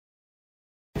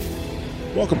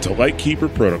Welcome to Lightkeeper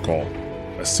Protocol,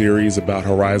 a series about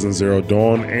Horizon Zero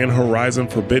Dawn and Horizon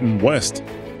Forbidden West.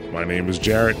 My name is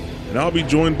Jarrett, and I'll be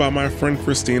joined by my friend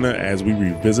Christina as we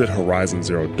revisit Horizon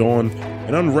Zero Dawn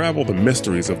and unravel the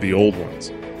mysteries of the old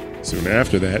ones. Soon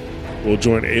after that, we'll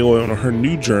join Aloy on her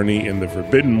new journey in the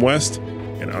Forbidden West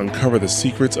and uncover the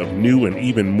secrets of new and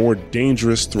even more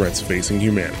dangerous threats facing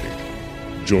humanity.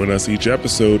 Join us each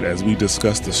episode as we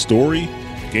discuss the story,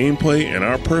 gameplay, and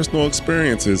our personal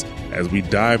experiences as we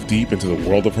dive deep into the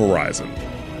world of Horizon.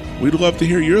 We'd love to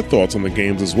hear your thoughts on the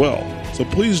games as well, so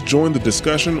please join the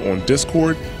discussion on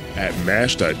Discord at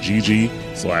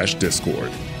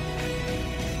mash.gg/discord.